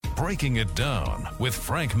Breaking It Down with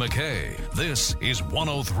Frank McKay. This is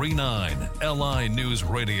 1039 LI News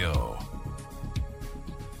Radio.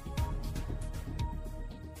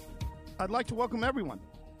 I'd like to welcome everyone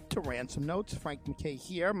to Ransom Notes. Frank McKay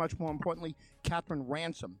here. Much more importantly, Catherine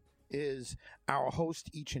Ransom is our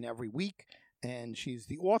host each and every week, and she's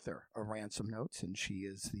the author of Ransom Notes, and she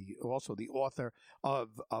is also the author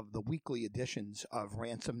of the weekly editions of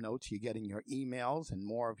Ransom Notes. You're getting your emails, and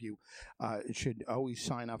more of you should always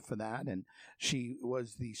sign up for that. And she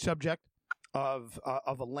was the subject of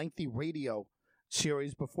a lengthy radio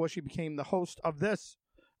series before she became the host of this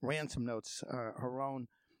Ransom Notes, her own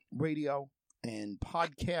radio and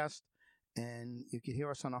podcast, and you can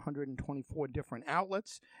hear us on 124 different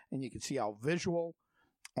outlets, and you can see our visual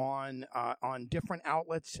on different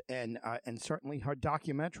outlets, and certainly her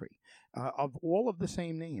documentary of all of the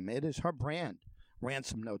same name. It is her brand,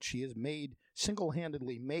 Ransom Notes. She has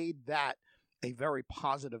single-handedly made that a very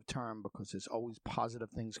positive term, because there's always positive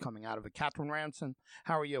things coming out of it. Catherine Ransom,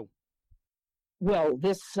 how are you? Well,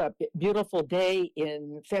 this beautiful day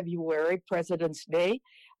in February, President's Day,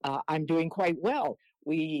 I'm doing quite well.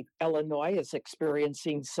 Illinois is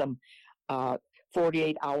experiencing some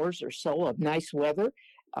 48 hours or so of nice weather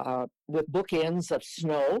with bookends of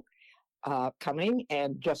snow coming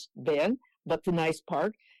and just then. But the nice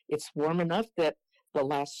part, it's warm enough that the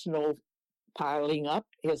last snow piling up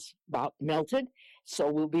is about melted. So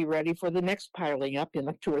we'll be ready for the next piling up in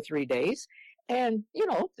like 2 or 3 days. And,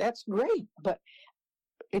 that's great. But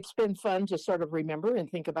it's been fun to sort of remember and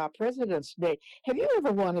think about President's Day. Have you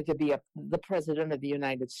ever wanted to be the President of the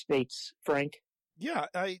United States, Frank? Yeah,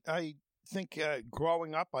 I think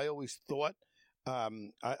growing up, I always thought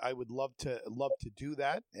I would love to do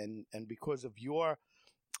that. And because of your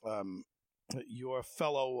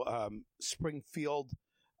fellow Springfield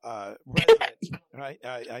resident, right?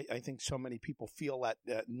 I think so many people feel that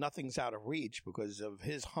nothing's out of reach because of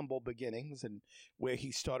his humble beginnings and where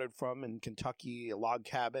he started from in Kentucky, a log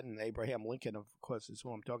cabin, and Abraham Lincoln, of course, is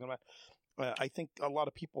who I'm talking about. I think a lot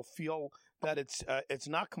of people feel that it's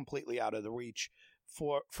not completely out of the reach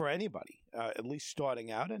for anybody, at least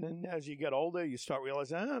starting out. And then as you get older, you start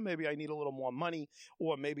realizing, maybe I need a little more money,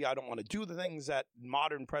 or maybe I don't want to do the things that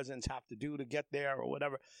modern presidents have to do to get there or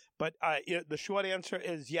whatever. But the short answer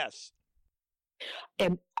is yes.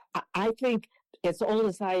 And I think, as old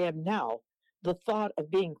as I am now, the thought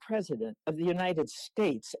of being president of the United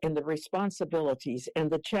States and the responsibilities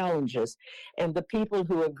and the challenges and the people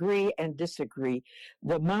who agree and disagree,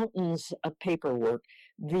 the mountains of paperwork,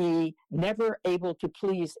 the never able to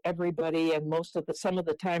please everybody, and some of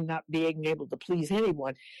the time not being able to please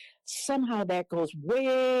anyone, somehow that goes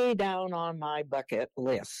way down on my bucket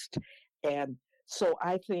list. And so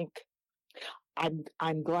I think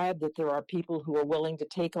I'm glad that there are people who are willing to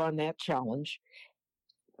take on that challenge,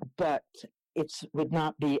 but it would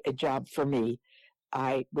not be a job for me.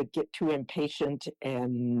 I would get too impatient,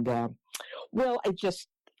 and I'm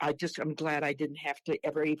glad I didn't have to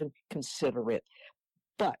ever even consider it.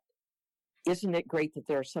 But isn't it great that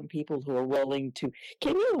there are some people who are willing to?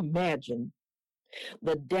 Can you imagine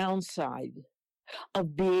the downside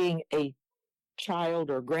of being a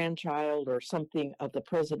child or grandchild or something of the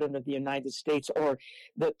President of the United States, or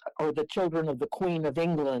the children of the Queen of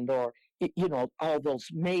England, or all those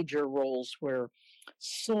major roles where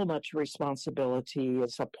so much responsibility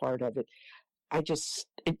is a part of it? It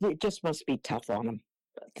just must be tough on them.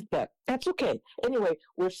 But that's okay. Anyway,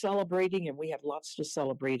 we're celebrating, and we have lots to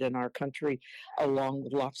celebrate in our country, along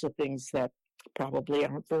with lots of things that probably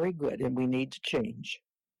aren't very good, and we need to change.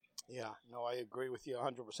 Yeah, no, I agree with you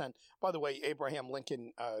 100%. By the way, Abraham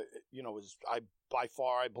Lincoln, was by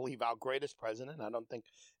far, I believe, our greatest president. I don't think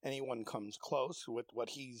anyone comes close with what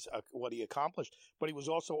he accomplished. But he was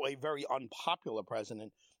also a very unpopular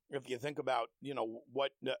president, if you think about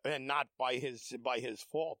and not by his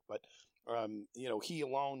fault, but he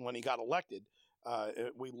alone, when he got elected,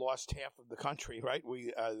 we lost half of the country. Right?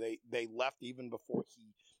 They left even before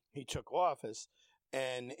he took office,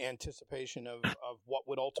 in anticipation of what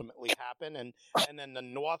would ultimately happen, and then the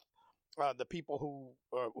North, the people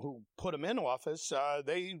who put him in office,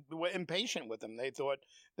 they were impatient with him. They thought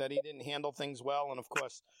that he didn't handle things well, and of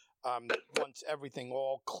course, once everything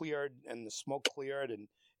all cleared and the smoke cleared, and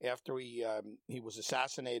after he was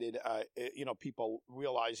assassinated, people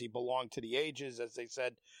realized he belonged to the ages, as they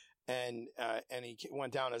said, and he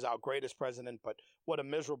went down as our greatest president. But what a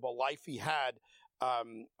miserable life he had.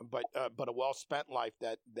 But a well-spent life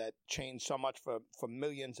that changed so much for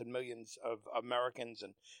millions and millions of Americans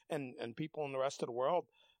and people in the rest of the world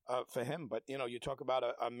for him. But you talk about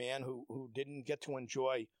a man who didn't get to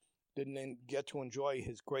enjoy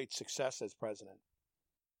his great success as president.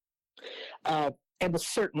 And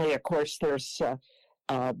certainly, of course, there's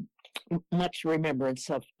uh, much remembrance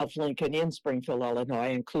of Lincoln in Springfield,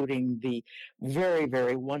 Illinois, including the very,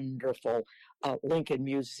 very wonderful Lincoln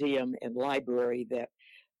Museum and Library that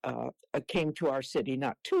came to our city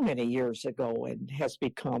not too many years ago and has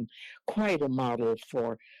become quite a model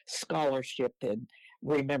for scholarship and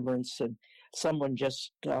remembrance. And someone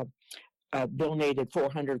just donated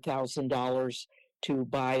 $400,000 to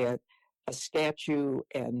buy a statue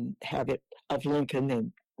and have it of Lincoln,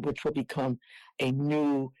 and which will become a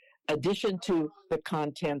new addition to the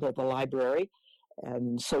content of the library.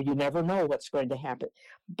 And so you never know what's going to happen.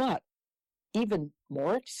 But even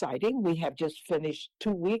more exciting, we have just finished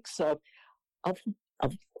 2 weeks of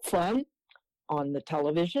fun on the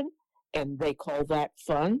television, and they call that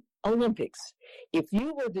fun Olympics. If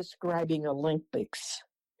you were describing Olympics,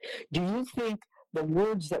 do you think the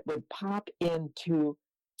words that would pop into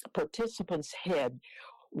participants' head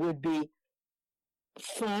would be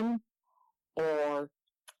fun or,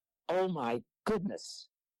 oh my goodness,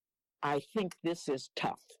 I think this is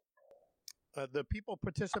tough? The people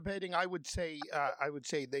participating, I would say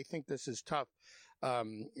they think this is tough.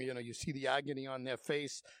 You see the agony on their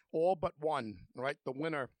face, all but one, right? The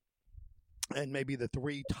winner, and maybe the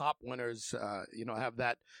three top winners, have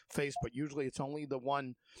that face, but usually it's only the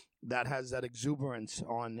one that has that exuberance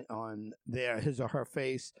on his or her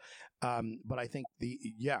face. But I think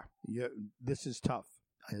this is tough,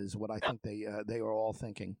 is what I think they are all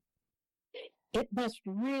thinking. It must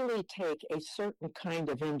really take a certain kind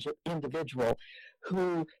of individual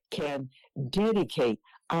who can dedicate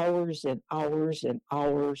hours and hours and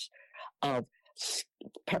hours of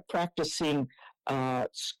practicing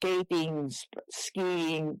skating,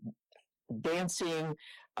 skiing, dancing,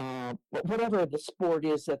 whatever the sport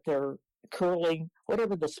is that they're curling,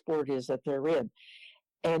 whatever the sport is that they're in.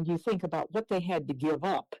 And you think about what they had to give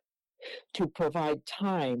up to provide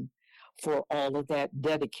time for all of that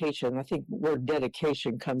dedication. I think the word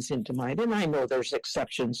dedication comes into mind, and I know there's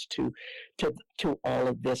exceptions to all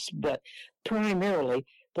of this, but primarily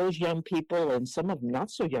those young people, and some of them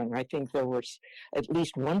not so young. I think there was at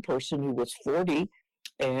least one person who was 40,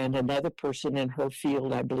 and another person in her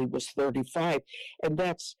field, I believe, was 35. And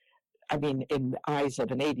that's, in the eyes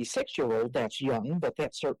of an 86-year-old, that's young, but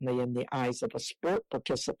that's certainly in the eyes of a sport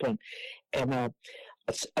participant and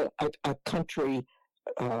a country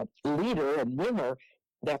leader and winner,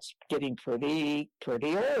 that's getting pretty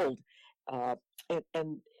old.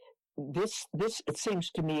 And this it seems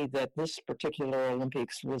to me that this particular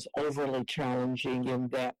Olympics was overly challenging in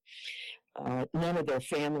that none of their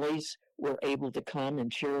families were able to come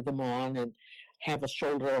and cheer them on and have a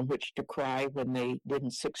shoulder on which to cry when they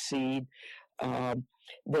didn't succeed.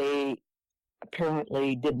 They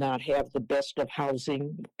apparently did not have the best of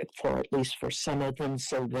housing, at least for some of them,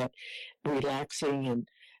 so that relaxing and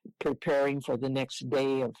preparing for the next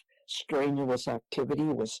day of strenuous activity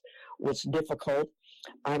was difficult.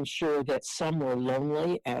 I'm sure that some were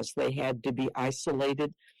lonely as they had to be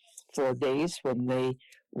isolated for days when they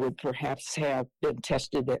would perhaps have been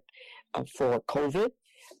tested for COVID.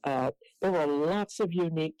 There were lots of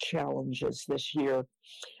unique challenges this year,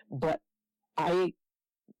 but I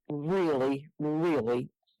really, really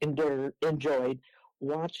enjoyed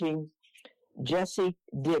watching Jessie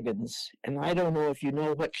Diggins. And I don't know if you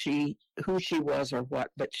know who she was or what,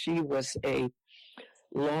 but she was a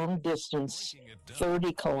long distance,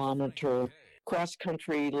 30-kilometer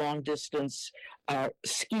cross-country long distance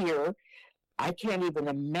skier. I can't even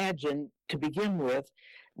imagine, to begin with,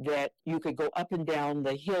 that you could go up and down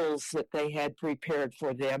the hills that they had prepared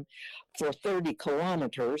for them for 30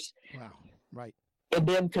 kilometers. Wow, right. And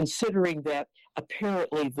then considering that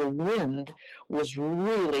apparently the wind was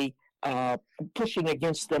really pushing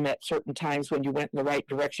against them at certain times when you went in the right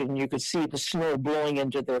direction, and you could see the snow blowing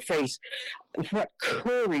into their face. What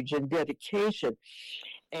courage and dedication.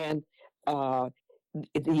 And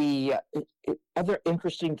the other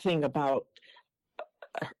interesting thing about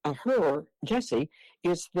her, Jessie,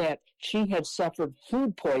 is that she had suffered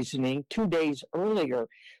food poisoning 2 days earlier.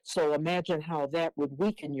 So imagine how that would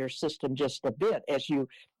weaken your system just a bit.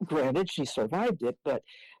 Granted, she survived it, but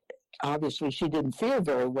obviously she didn't feel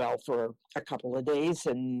very well for a couple of days,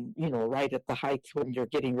 and, right at the height when you're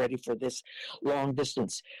getting ready for this long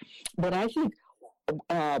distance. But I think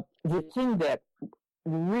the thing that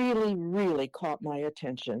really, really caught my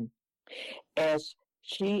attention as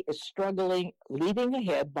she is struggling, leading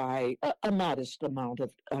ahead by a modest amount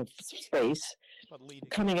of space,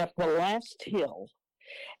 coming up the last hill,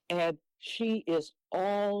 and she is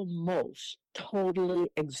almost totally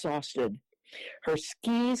exhausted. Her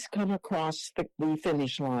skis come across the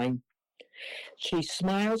finish line, She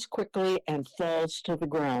smiles quickly and falls to the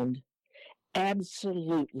ground,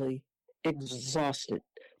 absolutely exhausted.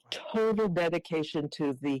 Total dedication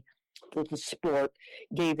to the sport,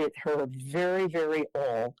 gave it her very, very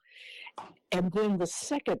all. And then the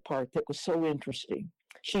second part that was so interesting,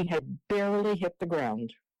 she had barely hit the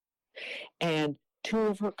ground, and two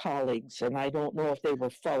of her colleagues, and I don't know if they were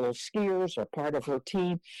fellow skiers or part of her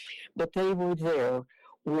team, but they were there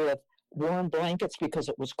with warm blankets because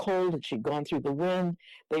it was cold and she'd gone through the wind.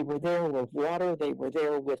 They were there with water. They were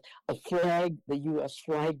there with a flag, the U.S.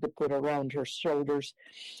 flag, to put around her shoulders.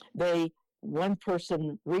 One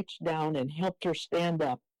person reached down and helped her stand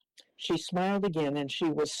up. She smiled again, and she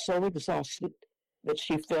was so exhausted that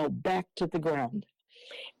she fell back to the ground.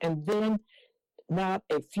 And then, not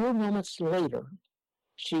a few moments later,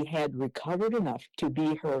 she had recovered enough to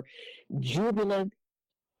be her jubilant,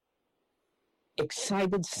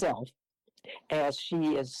 excited self as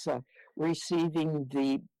she is receiving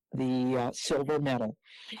the silver medal.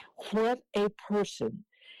 What a person,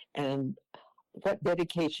 and what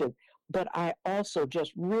dedication. But I also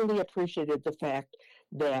just really appreciated the fact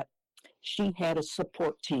that she had a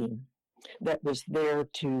support team that was there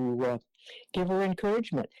to give her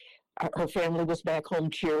encouragement. Her family was back home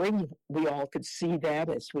cheering. We all could see that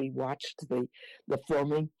as we watched the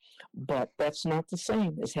filming, but that's not the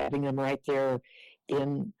same as having them right there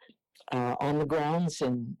in on the grounds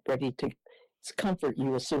and ready to comfort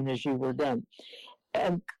you as soon as you were done.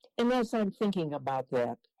 And as I'm thinking about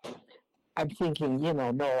that, I'm thinking,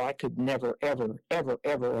 no, I could never, ever, ever,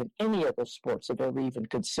 ever in any of the sports have ever even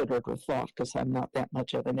considered or thought, because I'm not that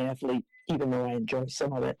much of an athlete, even though I enjoy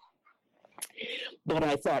some of it. But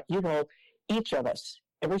I thought, each of us,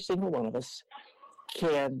 every single one of us,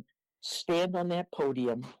 can stand on that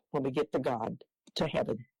podium when we get to God, to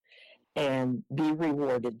heaven, and be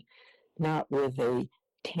rewarded, not with a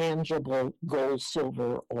tangible gold,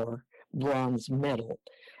 silver, or bronze medal,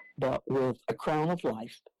 but with a crown of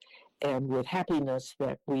life, and with happiness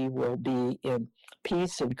that we will be in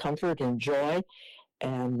peace and comfort and joy,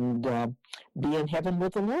 and be in heaven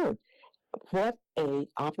with the Lord. What a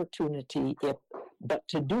opportunity! But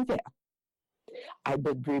to do that, I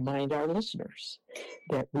would remind our listeners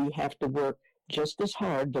that we have to work just as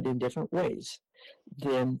hard, but in different ways,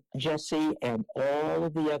 than Jesse and all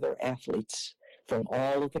of the other athletes from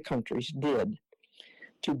all of the countries did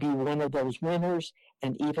to be one of those winners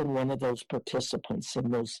and even one of those participants in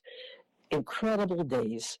those incredible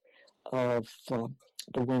days of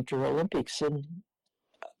the Winter Olympics in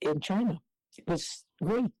China. It was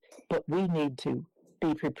great, but we need to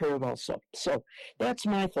be prepared also. So that's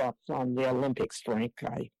my thoughts on the Olympics, Frank.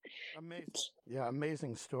 Amazing. Yeah,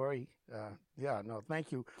 amazing story.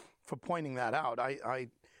 Thank you for pointing that out. I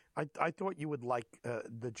thought you would like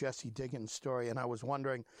the Jessie Diggins story, and I was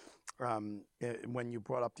wondering when you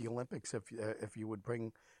brought up the Olympics if you would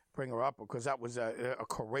bring her up, because that was a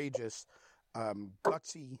courageous,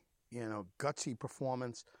 gutsy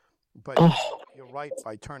performance. But you're right,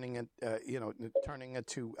 by turning it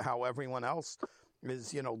to how everyone else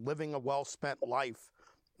is, living a well-spent life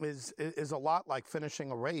is a lot like finishing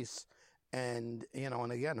a race. And,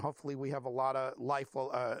 and again, hopefully we have a lot of life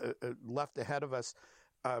left ahead of us.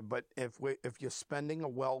 But if you're spending a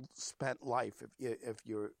well-spent life, if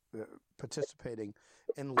you're participating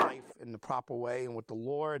in life in the proper way and with the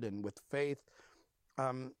Lord and with faith,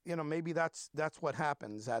 maybe that's what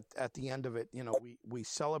happens at the end of it. We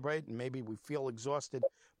celebrate and maybe we feel exhausted,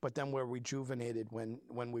 but then we're rejuvenated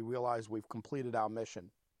when we realize we've completed our mission.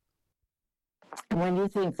 When you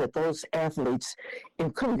think that those athletes,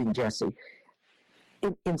 including Jesse,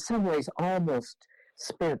 in some ways almost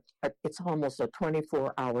it's almost a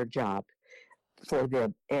 24-hour job for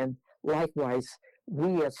them. And likewise,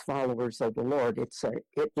 we as followers of the Lord, it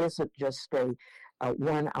isn't just a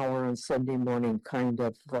 1 hour on Sunday morning kind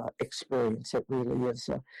of experience. It really is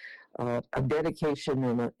a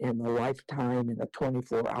dedication in a lifetime and a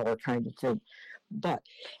 24-hour kind of thing. But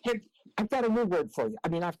hey, I've got a new word for you.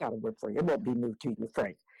 I've got a word for you. It won't be new to you,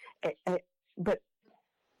 Frank. But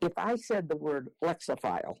if I said the word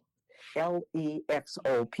lexophile,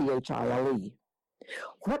 Lexophile,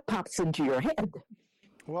 what pops into your head?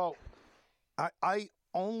 Well, I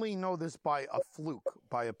only know this by a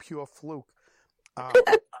pure fluke.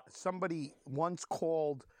 Somebody once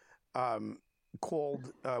called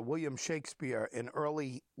William Shakespeare an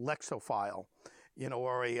early lexophile,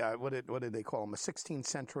 or a what did they call him? A 16th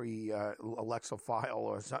century lexophile,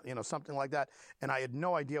 or something like that. And I had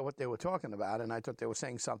no idea what they were talking about, and I thought they were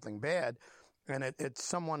saying something bad. And it's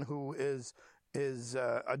someone who is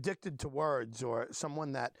addicted to words, or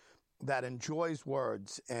someone that enjoys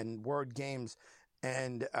words and word games.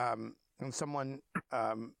 And And someone,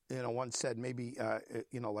 once said maybe,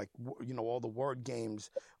 all the word games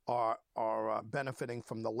are benefiting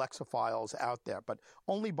from the lexophiles out there, but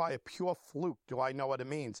only by a pure fluke do I know what it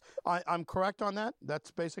means. I'm correct on that?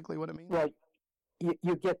 That's basically what it means? Well,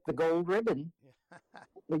 you get the gold ribbon.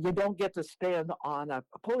 You don't get to stand on a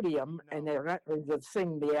podium and they're not going to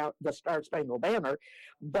sing the Star Spangled Banner,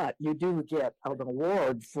 but you do get an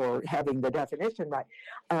award for having the definition right.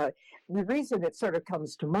 The reason it sort of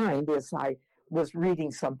comes to mind is I was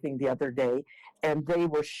reading something the other day, and they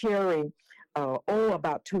were sharing,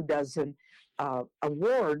 about 24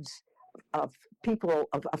 awards of people,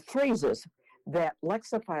 of phrases that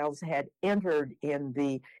lexophiles had entered in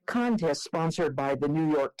the contest sponsored by the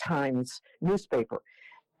New York Times newspaper.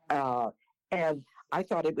 And I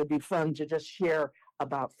thought it would be fun to just share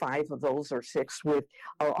about 5 of those or 6 with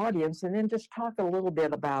our audience, and then just talk a little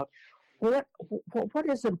bit about what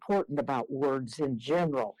is important about words in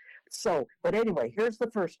general. So, but anyway, here's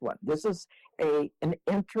the first one. This is an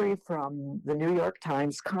entry from the New York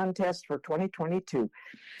Times contest for 2022.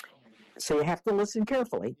 So you have to listen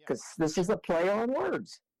carefully, because this is a play on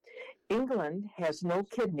words. England has no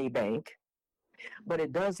kidney bank, but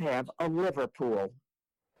it does have a liver pool.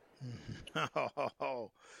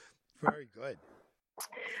 Oh, very good.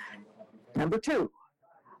 Number 2,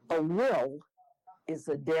 a will is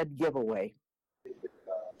a dead giveaway.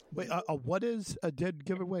 Wait, what is a dead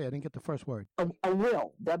giveaway? I didn't get the first word. A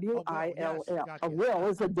will, W-I-L-L. Yes, gotcha. A will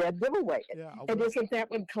is a dead giveaway. Yeah, and isn't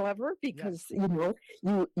that one clever? Because, you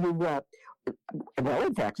well,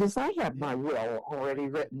 in fact, yes, I have my will already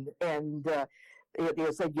written, and it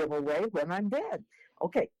is a giveaway when I'm dead.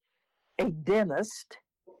 Okay, a dentist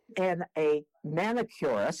and a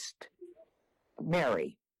manicurist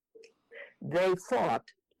marry. They fought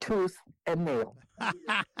tooth and nail.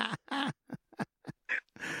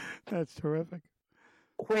 That's terrific.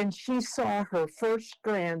 When she saw her first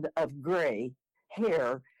strand of gray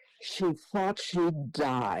hair, she thought she'd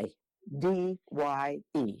die.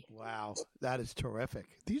 D-Y-E. Wow, that is terrific.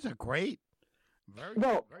 These are great. Very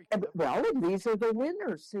well, good. Well, and these are the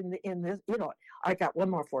winners in this. I got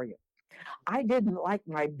one more for you. I didn't like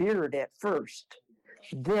my beard at first.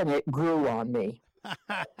 Then it grew on me.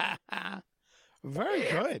 Very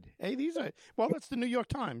good. Hey, that's the New York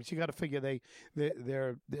Times. You got to figure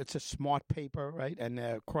it's a smart paper, right? And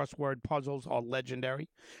crossword puzzles are legendary.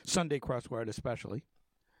 Sunday crossword especially.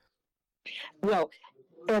 Well,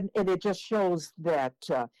 and it just shows that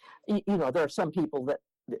there are some people that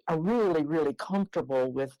are really, really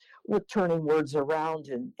comfortable with turning words around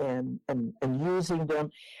and using them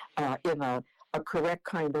in a correct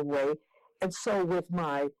kind of way. And so with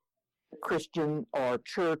my Christian or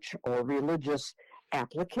church or religious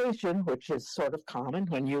application, which is sort of common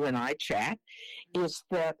when you and I chat, is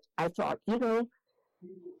that I thought, the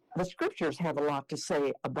scriptures have a lot to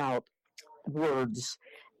say about words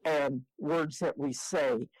and words that we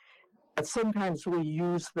say. And sometimes we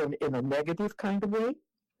use them in a negative kind of way,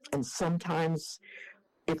 and sometimes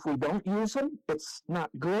if we don't use them, it's not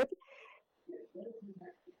good.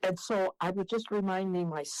 And so I would just reminding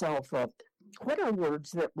myself of what are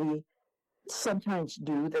words that we sometimes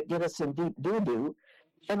do that get us in deep doo-doo.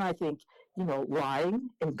 And I think, lying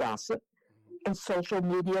and gossip and social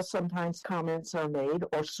media, sometimes comments are made,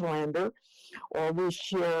 or slander, or we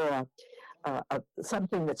share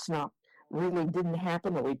something that's not really didn't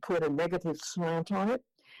happen, or we put a negative slant on it.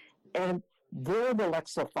 And there the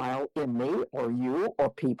lexophile in me or you or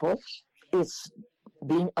people is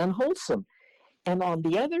being unwholesome. And on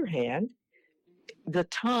the other hand, the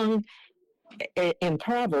tongue in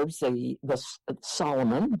Proverbs, the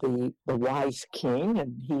Solomon, the wise king,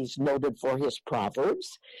 and he's noted for his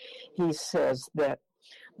proverbs, he says that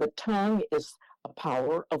the tongue is a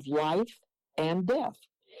power of life and death.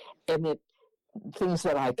 And things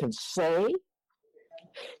that I can say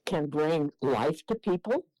can bring life to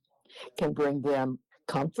people, can bring them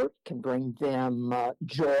comfort, can bring them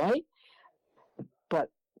joy. But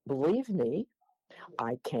believe me,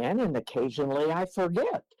 I can, and occasionally I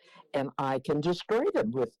forget. And I can destroy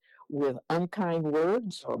them with unkind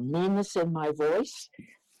words or meanness in my voice.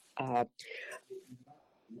 And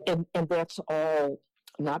that's all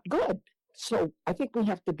not good. So I think we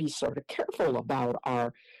have to be sort of careful about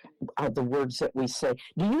the words that we say.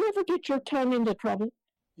 Do you ever get your tongue into trouble?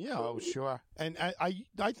 Yeah, oh, sure. And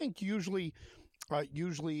I think usually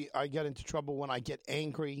I get into trouble when I get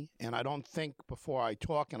angry and I don't think before I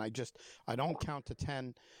talk, and I don't count to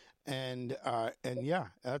 10. And yeah,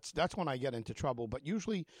 that's when I get into trouble. But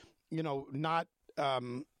usually, not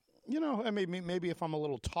maybe if I'm a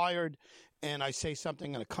little tired and I say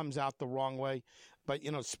something and it comes out the wrong way. But,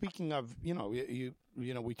 speaking of,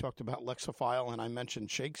 we talked about Lexophile and I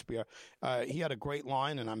mentioned Shakespeare. He had a great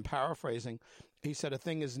line, and I'm paraphrasing. He said, "A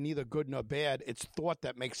thing is neither good nor bad. It's thought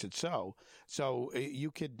that makes it so." So you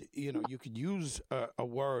could use a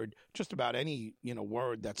word, just about any,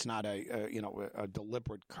 word that's not a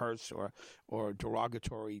deliberate curse or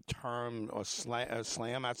derogatory term or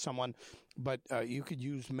slam at someone. But you could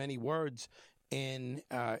use many words in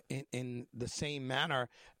the same manner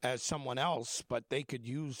as someone else, but they could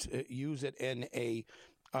use it in a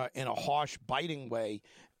harsh, biting way.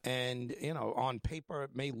 And, on paper,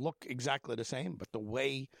 it may look exactly the same, but the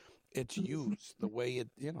way it's used, the way it,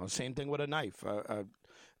 same thing with a knife,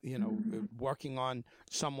 working on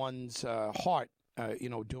someone's heart,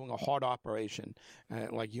 doing a heart operation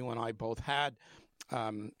like you and I both had.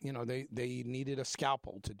 They needed a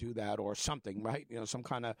scalpel to do that or something, right?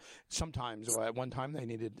 Sometimes or at one time they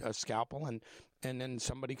needed a scalpel and then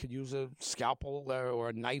somebody could use a scalpel or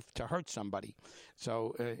a knife to hurt somebody.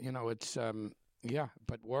 So, it's,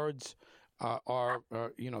 but words are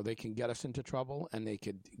they can get us into trouble and they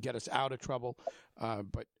could get us out of trouble.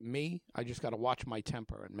 But I just got to watch my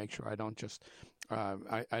temper and make sure I don't just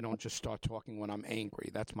start talking when I'm angry.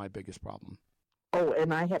 That's my biggest problem. Oh,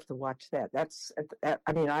 and I have to watch that.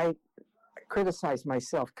 I criticize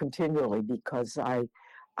myself continually because I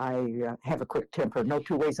have a quick temper. No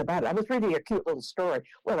two ways about it. I was reading a cute little story.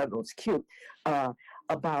 Well, I don't know, it's cute,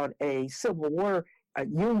 about a Civil War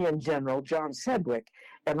Union general, John Sedgwick.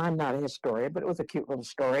 And I'm not a historian, but it was a cute little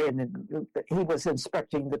story. And he was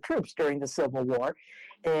inspecting the troops during the Civil War.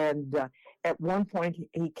 And at one point,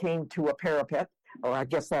 he came to a parapet, or I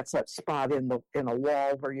guess that's that spot in a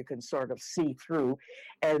wall where you can sort of see through.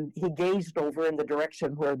 And he gazed over in the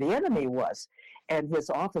direction where the enemy was. And his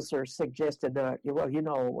officer suggested,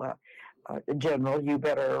 General, you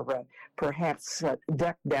better perhaps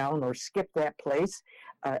duck down or skip that place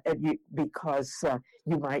because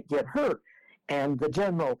you might get hurt. And the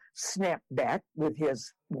general snapped back with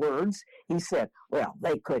his words. He said, "Well,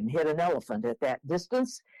 they couldn't hit an elephant at that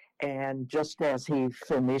distance." And just as he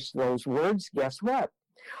finished those words, guess what?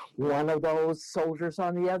 One of those soldiers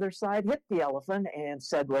on the other side hit the elephant, and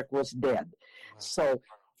Sedgwick was dead. So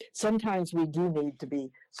sometimes we do need to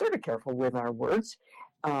be sort of careful with our words.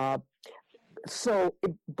 You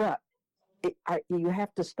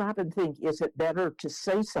have to stop and think, is it better to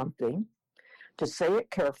say something, to say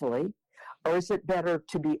it carefully, or is it better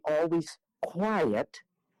to be always quiet?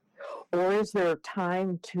 Or is there a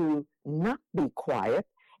time to not be quiet?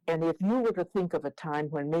 And if you were to think of a time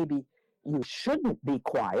when maybe you shouldn't be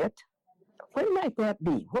quiet, when might that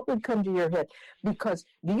be? What would come to your head? Because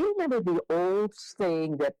do you remember the old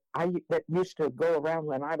saying that used to go around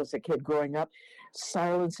when I was a kid growing up?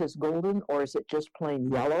 Silence is golden, or is it just plain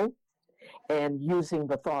yellow? And using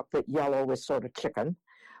the thought that yellow is sort of chicken.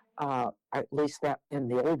 At least that in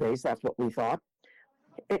the old days, that's what we thought.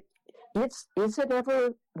 Is it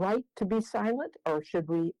ever right to be silent, or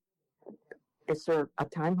is there a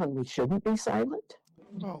time when we shouldn't be silent?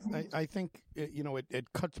 Well, I think,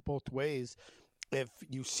 it cuts both ways. If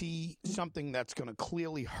you see something that's going to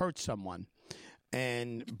clearly hurt someone,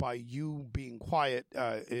 and by you being quiet,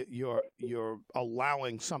 you're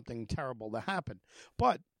allowing something terrible to happen.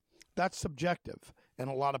 But that's subjective. And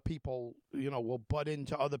a lot of people, will butt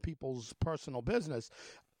into other people's personal business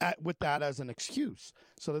with that as an excuse.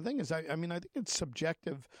 So the thing is, I think it's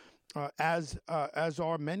subjective, as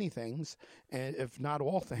are many things, and if not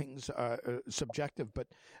all things, subjective. But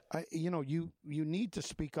you need to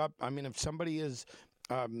speak up. I mean, if somebody is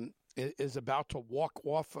about to walk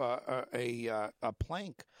off a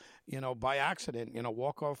plank, by accident,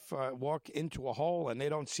 walk into a hole and they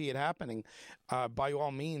don't see it happening, by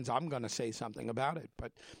all means, I'm going to say something about it.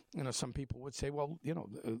 But, some people would say, well,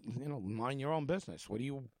 mind your own business. What are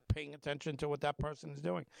you paying attention to what that person is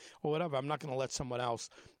doing or whatever? I'm not going to let someone else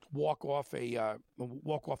walk off a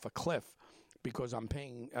cliff because I'm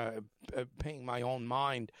paying my own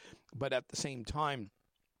mind. But at the same time,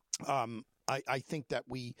 I think that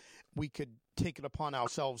we could take it upon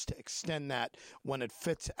ourselves to extend that when it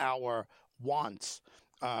fits our wants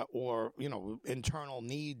or internal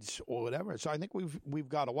needs or whatever. So I think we've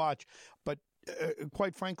got to watch. But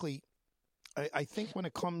quite frankly, I think when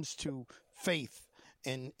it comes to faith,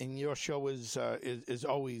 and your show is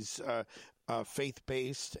always faith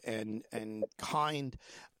based and kind.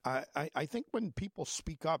 I think when people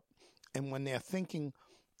speak up and when they're thinking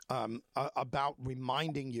about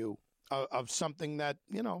reminding you of something that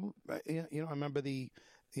I remember the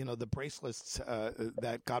the bracelets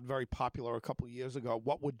that got very popular a couple of years ago.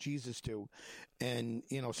 What would Jesus do? And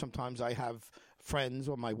sometimes I have friends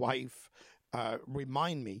or my wife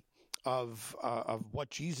remind me of what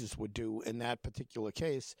Jesus would do in that particular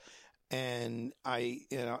case. And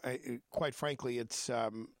quite frankly, it's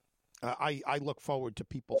I look forward to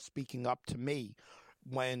people speaking up to me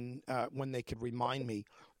when they could remind me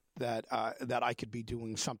that I could be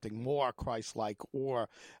doing something more Christ-like, or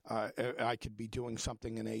I could be doing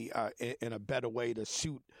something in a better way to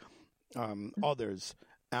suit others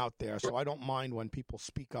out there. So I don't mind when people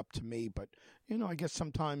speak up to me, but I guess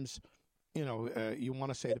sometimes you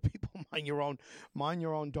want to say to people, mind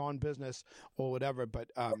your own darn business or whatever. But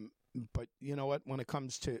you know what? When it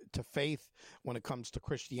comes to faith, when it comes to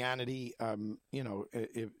Christianity,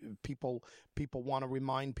 if people want to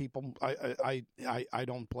remind people, I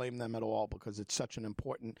don't blame them at all, because it's such an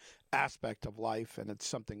important aspect of life, and it's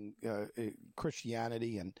something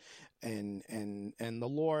Christianity and the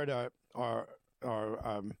Lord are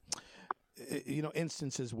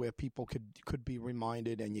instances where people could be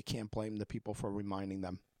reminded, and you can't blame the people for reminding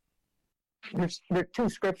them. There are two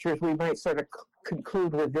scriptures we might sort of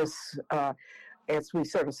conclude with this as we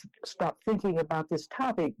sort of stop thinking about this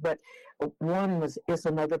topic. But one is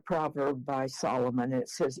another proverb by Solomon. It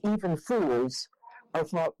says, "Even fools are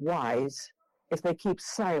thought wise if they keep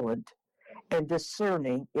silent, and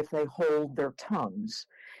discerning if they hold their tongues."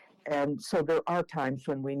 And so there are times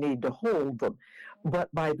when we need to hold them.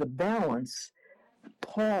 But by the balance,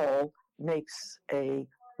 Paul makes a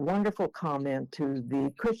wonderful comment to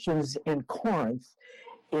the Christians in Corinth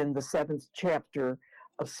in the 7th chapter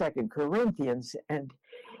of 2 Corinthians. And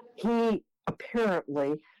he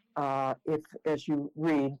apparently, if as you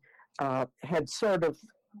read, had sort of,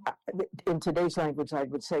 in today's language, I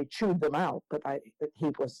would say chewed them out, but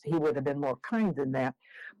he would have been more kind than that.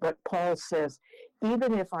 But Paul says,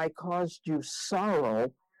 even if I caused you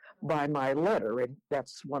sorrow by my letter, and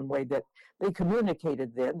that's one way that they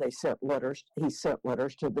communicated then. They sent letters. He sent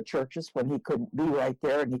letters to the churches when he couldn't be right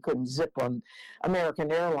there, and he couldn't zip on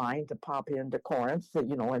American Airlines to pop into Corinth,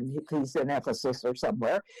 and he's in Ephesus or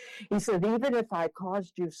somewhere. He said, even if I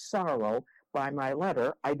caused you sorrow by my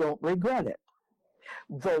letter, I don't regret it.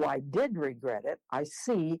 Though I did regret it, I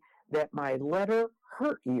see that my letter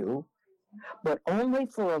hurt you, but only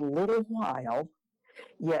for a little while.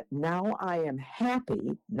 Yet now I am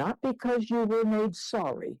happy, not because you were made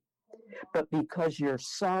sorry, but because your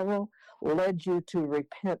sorrow led you to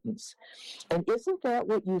repentance. And isn't that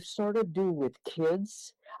what you sort of do with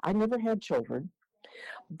kids? I never had children,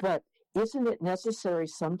 but isn't it necessary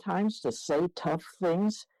sometimes to say tough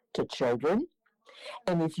things to children?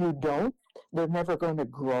 And if you don't, they're never going to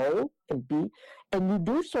grow and you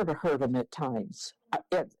do sort of hurt them at times,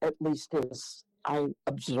 at least as I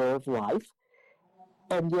observe life.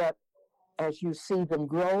 And yet, as you see them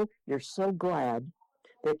grow, you're so glad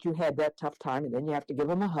that you had that tough time, and then you have to give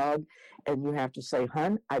them a hug, and you have to say,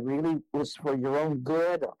 "Hun, I really was for your own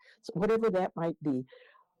good," or whatever that might be.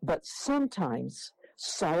 But sometimes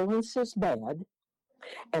silence is bad,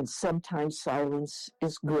 and sometimes silence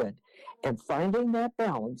is good. And finding that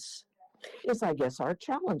balance is, I guess, our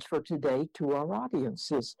challenge for today to our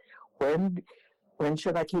audience is, when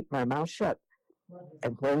should I keep my mouth shut?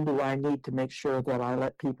 And when do I need to make sure that I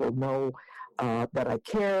let people know that I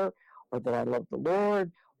care, or that I love the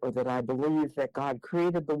Lord, or that I believe that God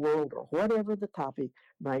created the world, or whatever the topic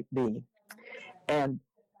might be. And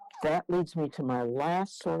that leads me to my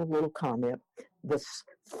last sort of little comment. This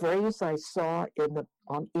phrase I saw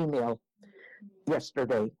on email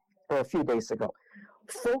yesterday, or a few days ago: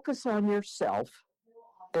 focus on yourself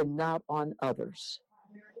and not on others.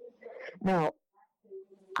 Now,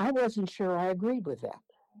 I wasn't sure I agreed with that.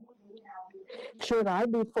 Should I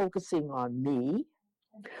be focusing on me,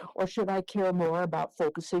 or should I care more about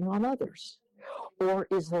focusing on others? Or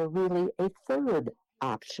is there really a third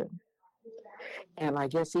option? And I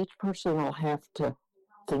guess each person will have to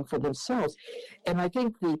think for themselves. And I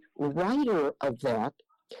think the writer of that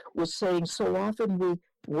was saying so often we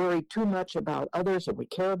worry too much about others, and we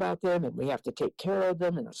care about them, and we have to take care of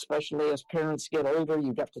them, and especially as parents get older,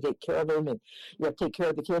 you have to take care of them, and you have to take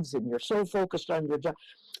care of the kids, and you're so focused on your job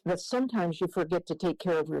that sometimes you forget to take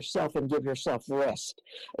care of yourself and give yourself rest,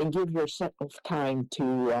 and give yourself time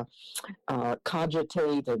to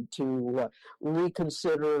cogitate, and to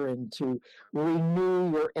reconsider, and to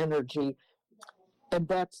renew your energy. And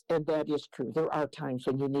that is true. There are times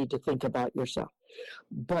when you need to think about yourself.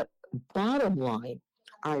 But bottom line,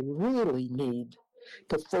 I really need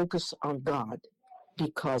to focus on God,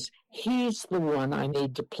 because He's the one I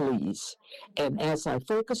need to please. And as I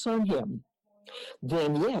focus on Him,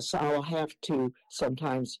 then yes, I'll have to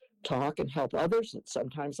sometimes talk and help others, and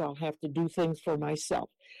sometimes I'll have to do things for myself.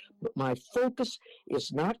 But my focus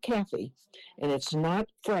is not Kathy, and it's not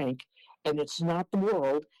Frank, and it's not the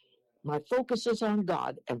world. My focus is on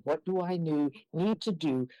God, and what do I need to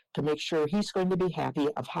do to make sure He's going to be happy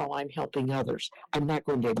of how I'm helping others. I'm not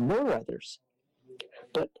going to ignore others,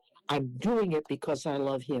 but I'm doing it because I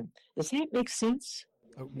love Him. Does that make sense?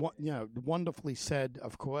 Yeah, wonderfully said.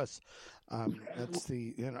 Of course, that's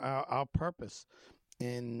our purpose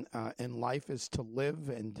in life is to live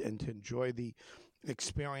and to enjoy the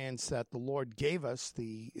experience that the Lord gave us.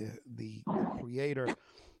 The Creator,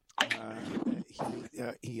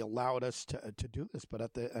 he allowed us to do this, but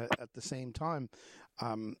at the same time,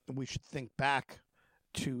 we should think back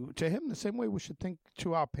to Him the same way we should think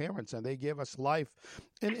to our parents, and they gave us life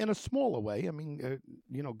in a smaller way. I mean,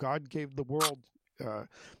 God gave the world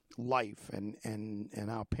life, and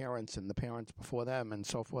our parents and the parents before them and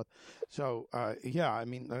so forth. So I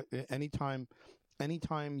mean, anytime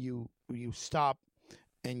you stop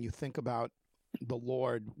and you think about the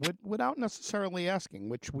Lord without necessarily asking,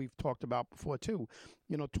 which we've talked about before too,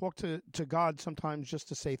 talk to God sometimes just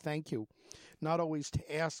to say thank you, not always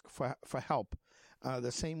to ask for help.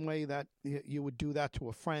 The same way that you would do that to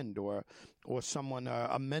a friend or someone,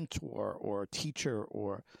 a mentor or a teacher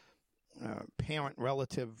or parent,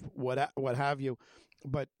 relative, what have you.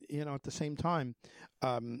 But, at the same time,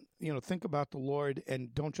 think about the Lord,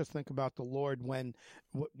 and don't just think about the Lord when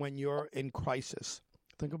you're in crisis.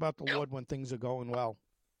 Think about the Lord when things are going well.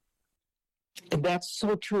 And that's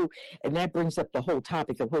so true. And that brings up the whole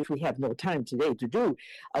topic of which we have no time today to do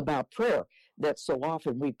about prayer. That so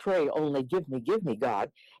often we pray only, give me,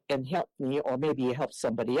 God, and help me, or maybe you help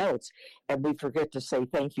somebody else. And we forget to say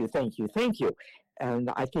thank you, thank you, thank you.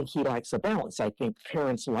 And I think He likes a balance. I think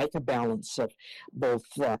parents like a balance of both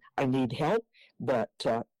I need help, but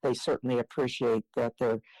they certainly appreciate that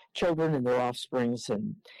their children and their offsprings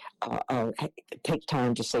and take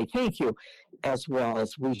time to say thank you as well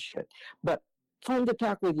as we should. But fun to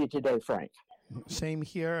talk with you today, Frank. Same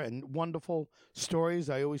here, and wonderful stories.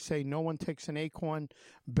 I always say no one takes an acorn,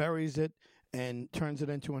 buries it, and turns it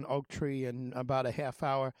into an oak tree in about a half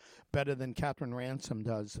hour better than Catherine Ransom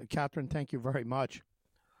does. Catherine, thank you very much.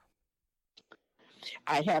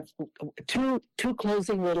 I have two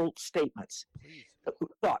closing little statements. Please.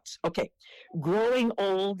 Thoughts. Okay. Growing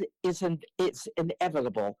old is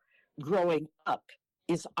inevitable. Growing up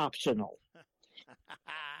is optional.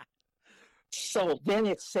 So then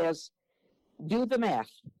it says, do the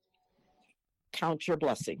math. Count your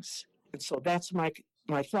blessings. And so that's my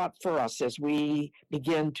thought for us as we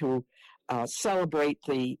begin to celebrate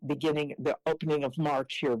the opening of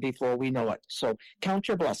March here before we know it. So count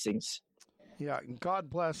your blessings. Yeah, God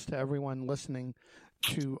bless to everyone listening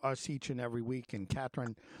to us each and every week. And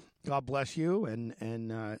Catherine, God bless you, and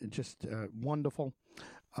just wonderful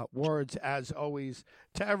words as always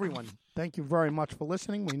to everyone. Thank you very much for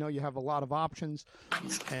listening. We know you have a lot of options,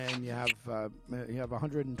 and you have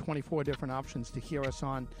 124 different options to hear us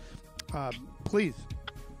on. Please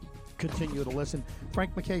continue to listen.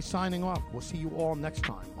 Frank MacKay signing off. We'll see you all next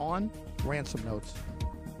time on Ransom Notes.